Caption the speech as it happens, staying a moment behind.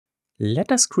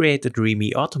Let us create a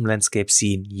dreamy autumn landscape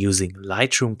scene using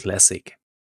Lightroom Classic.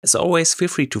 As always, feel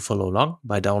free to follow along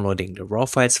by downloading the raw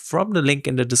files from the link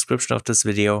in the description of this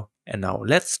video. And now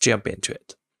let's jump into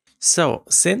it. So,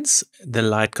 since the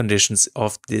light conditions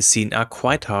of this scene are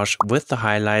quite harsh with the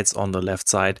highlights on the left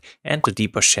side and the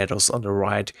deeper shadows on the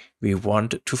right, we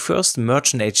want to first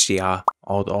merge an HDR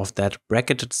out of that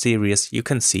bracketed series you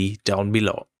can see down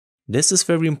below. This is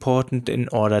very important in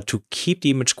order to keep the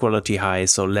image quality high,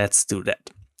 so let's do that.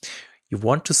 You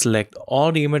want to select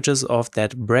all the images of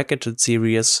that bracketed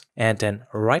series and then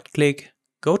right click,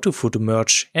 go to Photo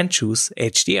Merge and choose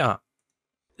HDR.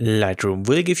 Lightroom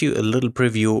will give you a little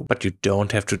preview, but you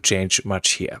don't have to change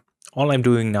much here. All I'm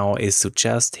doing now is to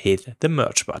just hit the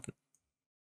merge button.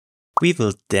 We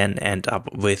will then end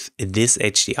up with this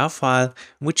HDR file,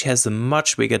 which has a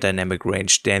much bigger dynamic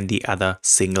range than the other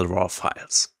single raw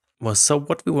files. Well, so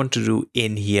what we want to do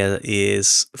in here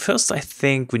is, first I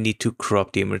think we need to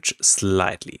crop the image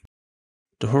slightly.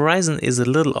 The horizon is a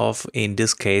little off in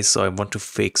this case, so I want to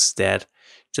fix that.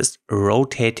 Just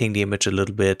rotating the image a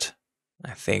little bit.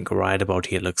 I think right about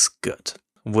here looks good.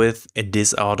 With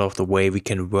this out of the way, we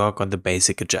can work on the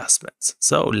basic adjustments.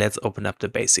 So let's open up the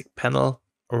basic panel.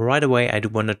 Right away, I do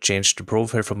want to change the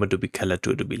profile from Adobe Color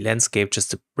to Adobe Landscape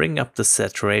just to bring up the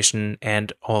saturation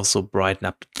and also brighten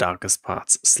up the darkest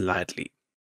parts slightly.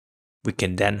 We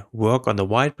can then work on the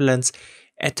white balance.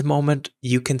 At the moment,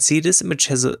 you can see this image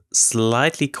has a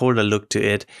slightly colder look to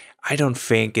it. I don't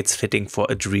think it's fitting for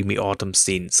a dreamy autumn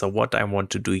scene. So what I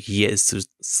want to do here is to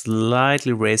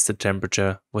slightly raise the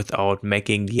temperature without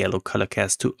making the yellow color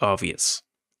cast too obvious.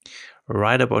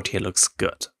 Right about here looks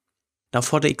good. Now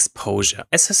for the exposure.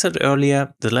 As I said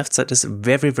earlier, the left side is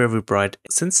very bright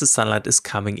since the sunlight is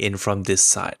coming in from this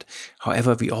side.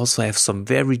 However, we also have some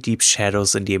very deep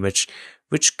shadows in the image,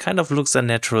 which kind of looks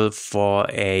unnatural for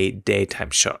a daytime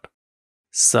shot.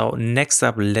 So next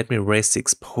up, let me raise the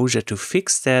exposure to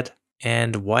fix that.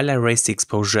 And while I raise the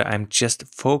exposure, I'm just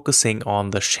focusing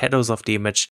on the shadows of the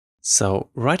image. So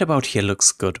right about here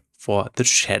looks good for the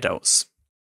shadows.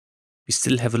 We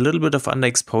still have a little bit of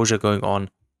underexposure going on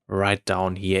right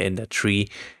down here in the tree.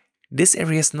 This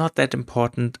area is not that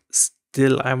important.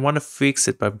 Still, I want to fix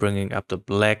it by bringing up the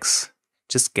blacks,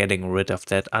 just getting rid of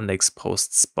that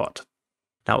underexposed spot.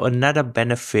 Now, another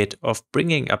benefit of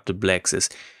bringing up the blacks is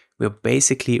we're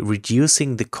basically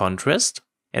reducing the contrast.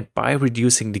 And by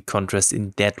reducing the contrast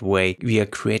in that way, we are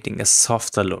creating a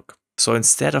softer look. So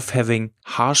instead of having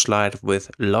harsh light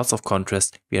with lots of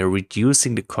contrast, we are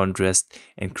reducing the contrast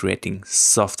and creating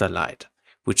softer light,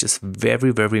 which is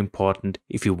very important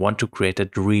if you want to create a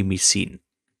dreamy scene.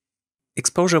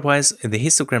 Exposure-wise, the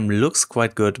histogram looks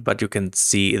quite good, but you can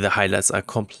see the highlights are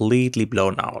completely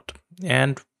blown out.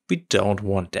 And we don't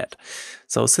want that.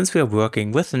 So since we are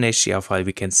working with an HDR file,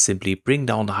 we can simply bring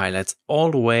down the highlights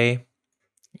all the way.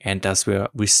 And as we're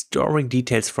restoring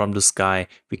details from the sky,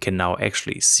 we can now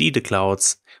actually see the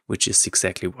clouds, which is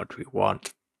exactly what we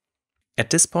want.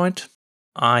 At this point,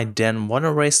 I then want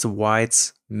to raise the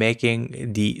whites,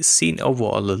 making the scene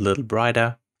overall a little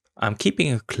brighter. I'm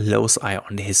keeping a close eye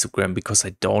on the histogram because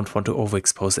I don't want to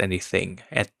overexpose anything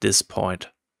at this point.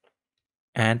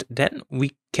 And then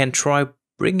we can try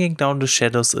bringing down the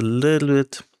shadows a little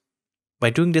bit. By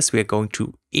doing this, we are going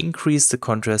to increase the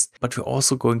contrast, but we're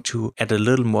also going to add a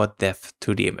little more depth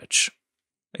to the image.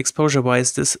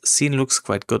 Exposure-wise, this scene looks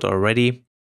quite good already.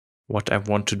 What I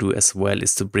want to do as well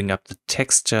is to bring up the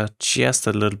texture just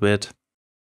a little bit.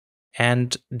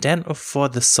 And then for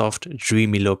the soft,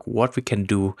 dreamy look, what we can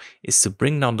do is to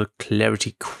bring down the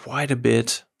clarity quite a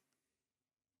bit.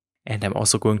 And I'm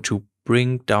also going to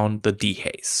bring down the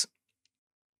dehaze.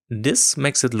 This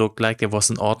makes it look like there was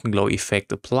an autumn glow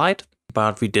effect applied,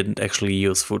 but we didn't actually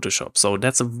use Photoshop. So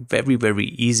that's a very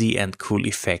easy and cool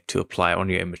effect to apply on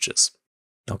your images.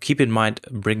 Now keep in mind,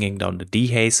 bringing down the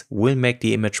dehaze will make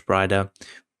the image brighter,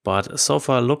 but so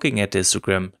far looking at the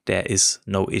histogram, there is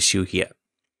no issue here.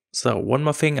 So one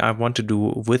more thing I want to do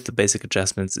with the basic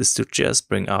adjustments is to just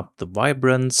bring up the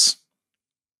vibrance,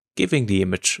 giving the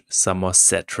image some more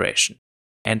saturation.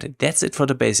 And that's it for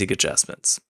the basic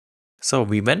adjustments. So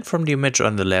we went from the image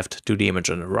on the left to the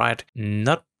image on the right.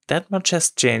 Not that much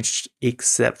has changed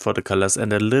except for the colors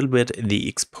and a little bit in the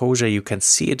exposure. You can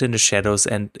see it in the shadows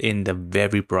and in the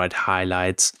very bright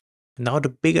highlights. Now the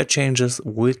bigger changes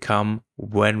will come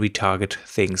when we target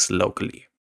things locally.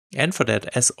 And for that,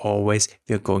 as always,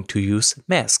 we are going to use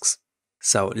masks.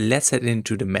 So let's head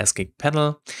into the masking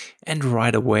panel, and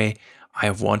right away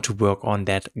I want to work on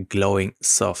that glowing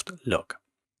soft look.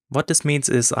 What this means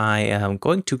is I am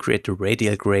going to create a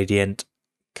radial gradient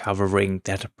covering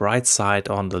that bright side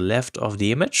on the left of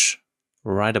the image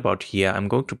right about here. I'm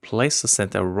going to place the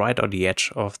center right on the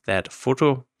edge of that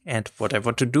photo. And what I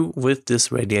want to do with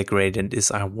this radial gradient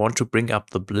is I want to bring up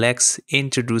the blacks,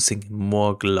 introducing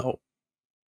more glow.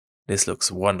 This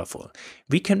looks wonderful.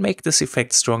 We can make this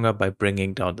effect stronger by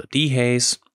bringing down the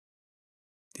dehaze.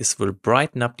 This will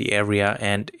brighten up the area,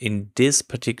 and in this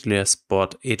particular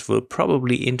spot it will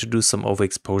probably introduce some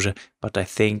overexposure, but I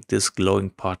think this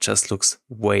glowing part just looks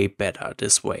way better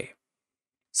this way.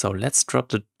 So let's drop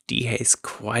the dehaze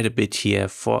quite a bit here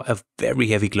for a very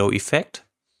heavy glow effect.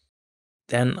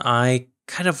 Then I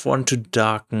kind of want to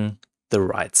darken the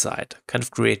right side, kind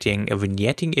of creating a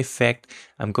vignetting effect.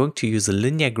 I'm going to use a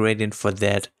linear gradient for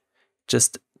that,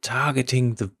 just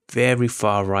targeting the very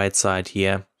far right side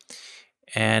here.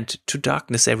 And to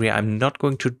darken this area, I'm not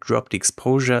going to drop the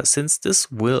exposure, since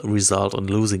this will result in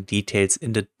losing details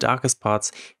in the darkest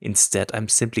parts. Instead, I'm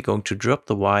simply going to drop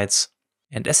the whites.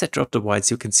 And as I drop the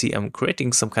whites, you can see I'm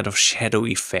creating some kind of shadow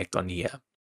effect on here.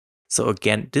 So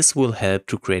again, this will help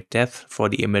to create depth for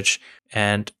the image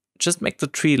and just make the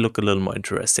tree look a little more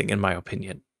interesting, in my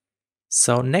opinion.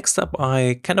 So next up,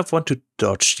 I kind of want to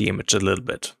dodge the image a little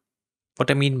bit.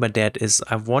 What I mean by that is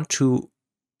I want to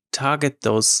target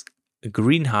those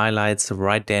green highlights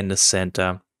right there in the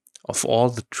center of all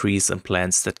the trees and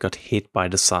plants that got hit by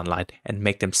the sunlight and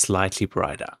make them slightly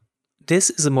brighter.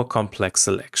 This is a more complex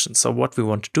selection, so what we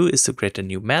want to do is to create a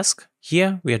new mask.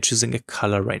 Here we are choosing a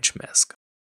color range mask.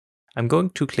 I'm going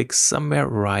to click somewhere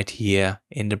right here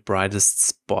in the brightest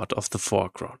spot of the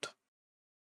foreground.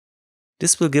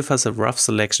 This will give us a rough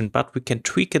selection, but we can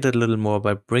tweak it a little more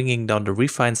by bringing down the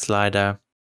refine slider,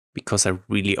 because I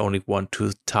really only want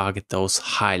to target those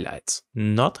highlights,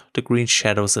 not the green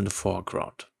shadows in the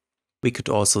foreground. We could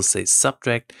also say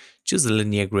subtract, choose a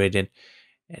linear gradient,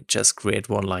 and just create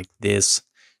one like this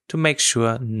to make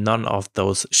sure none of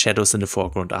those shadows in the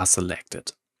foreground are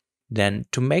selected. Then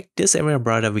to make this area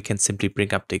brighter, we can simply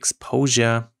bring up the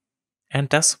exposure, and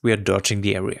thus we are dodging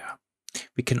the area.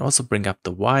 We can also bring up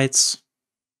the whites.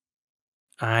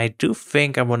 I do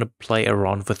think I want to play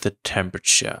around with the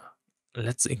temperature.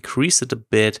 Let's increase it a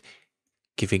bit,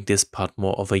 giving this part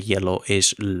more of a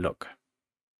yellowish look.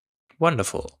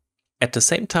 Wonderful. At the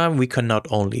same time, we can not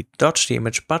only dodge the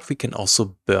image, but we can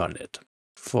also burn it.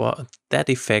 For that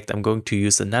effect, I'm going to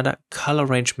use another color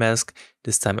range mask.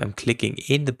 This time I'm clicking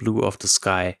in the blue of the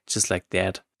sky, just like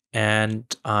that. And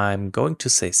I'm going to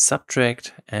say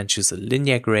subtract and choose a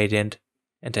linear gradient.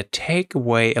 And I take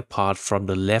away a part from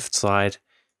the left side,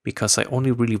 because I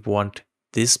only really want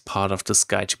this part of the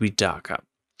sky to be darker.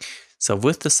 So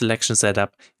with the selection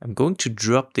setup, I'm going to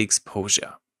drop the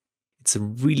exposure. It's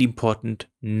really important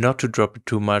not to drop it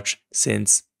too much,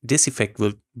 since this effect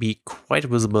will be quite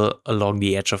visible along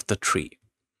the edge of the tree.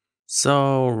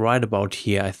 So right about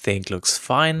here I think looks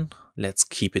fine. Let's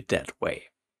keep it that way.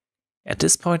 At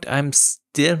this point I'm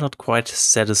still not quite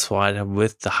satisfied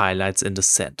with the highlights in the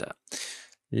center.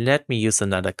 Let me use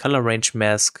another color range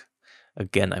mask.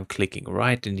 Again, I'm clicking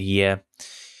right in here,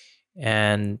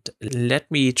 and let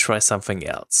me try something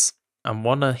else. I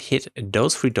want to hit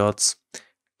those three dots,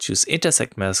 choose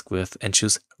intersect mask with, and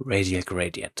choose radial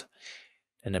gradient.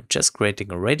 And I'm just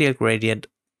creating a radial gradient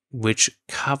which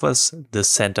covers the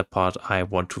center part I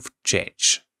want to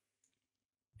change.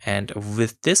 And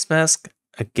with this mask,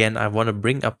 again, I want to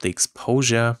bring up the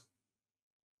exposure.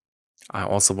 I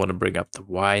also want to bring up the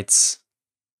whites.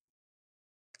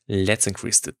 Let's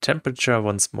increase the temperature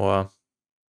once more,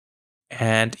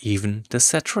 and even the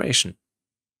saturation.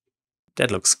 That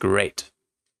looks great.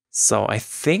 So I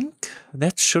think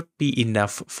that should be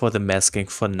enough for the masking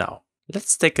for now.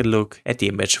 Let's take a look at the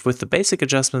image with the basic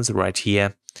adjustments right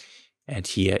here. And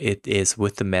here it is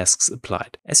with the masks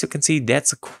applied. As you can see,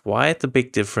 that's quite a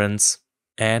big difference.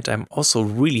 And I'm also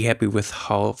really happy with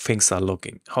how things are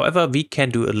looking. However, we can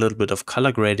do a little bit of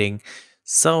color grading.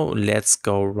 So let's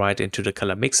go right into the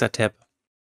color mixer tab.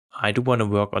 I do want to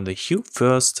work on the hue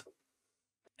first.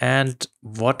 And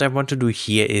what I want to do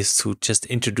here is to just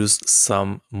introduce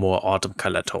some more autumn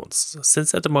color tones,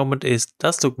 since at the moment it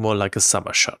does look more like a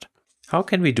summer shot. How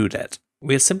can we do that?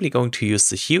 We are simply going to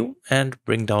use the hue and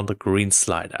bring down the green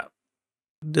slider.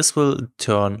 This will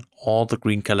turn all the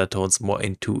green color tones more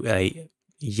into a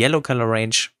yellow color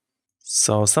range.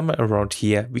 So somewhere around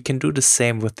here, we can do the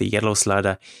same with the yellow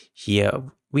slider. Here,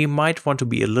 we might want to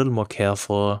be a little more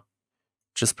careful.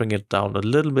 Just bring it down a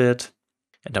little bit.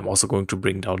 And I'm also going to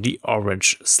bring down the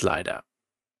orange slider.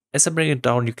 As I bring it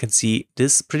down, you can see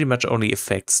this pretty much only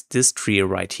affects this tree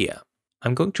right here.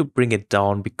 I'm going to bring it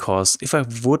down because if I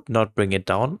would not bring it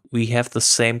down, we have the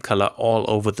same color all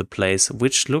over the place,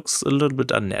 which looks a little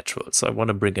bit unnatural. So I want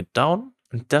to bring it down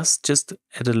and does just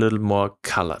add a little more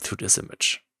color to this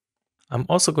image. I'm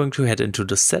also going to head into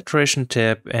the saturation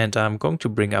tab and I'm going to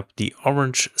bring up the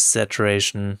orange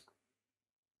saturation.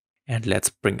 And let's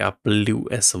bring up blue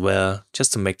as well,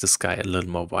 just to make the sky a little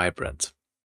more vibrant.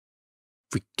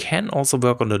 We can also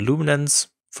work on the luminance.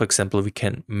 For example, we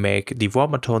can make the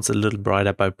warmer tones a little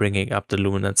brighter by bringing up the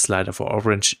luminance slider for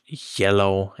orange,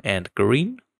 yellow, and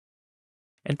green.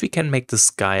 And we can make the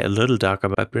sky a little darker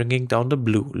by bringing down the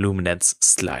blue luminance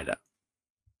slider.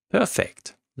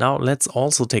 Perfect. Now let's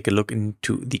also take a look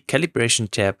into the calibration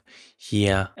tab.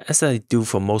 Here, as I do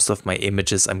for most of my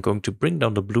images, I'm going to bring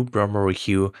down the blue primary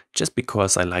hue just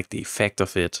because I like the effect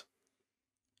of it.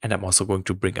 And I'm also going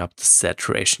to bring up the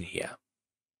saturation here.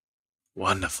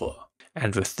 Wonderful.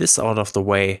 And with this out of the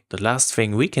way, the last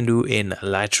thing we can do in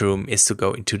Lightroom is to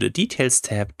go into the Details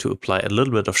tab to apply a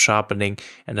little bit of sharpening.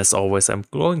 And as always, I'm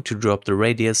going to drop the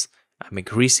radius. I'm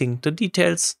increasing the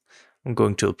details. I'm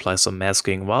going to apply some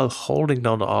masking while holding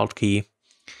down the Alt key.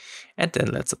 And then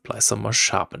let's apply some more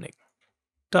sharpening.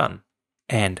 Done.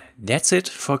 And that's it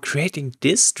for creating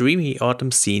this dreamy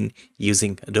autumn scene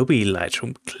using Adobe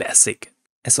Lightroom Classic.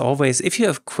 As always, if you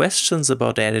have questions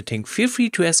about the editing, feel free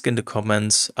to ask in the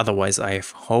comments. Otherwise, I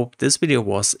hope this video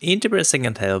was interesting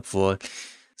and helpful.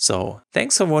 So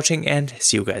thanks for watching and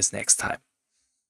see you guys next time.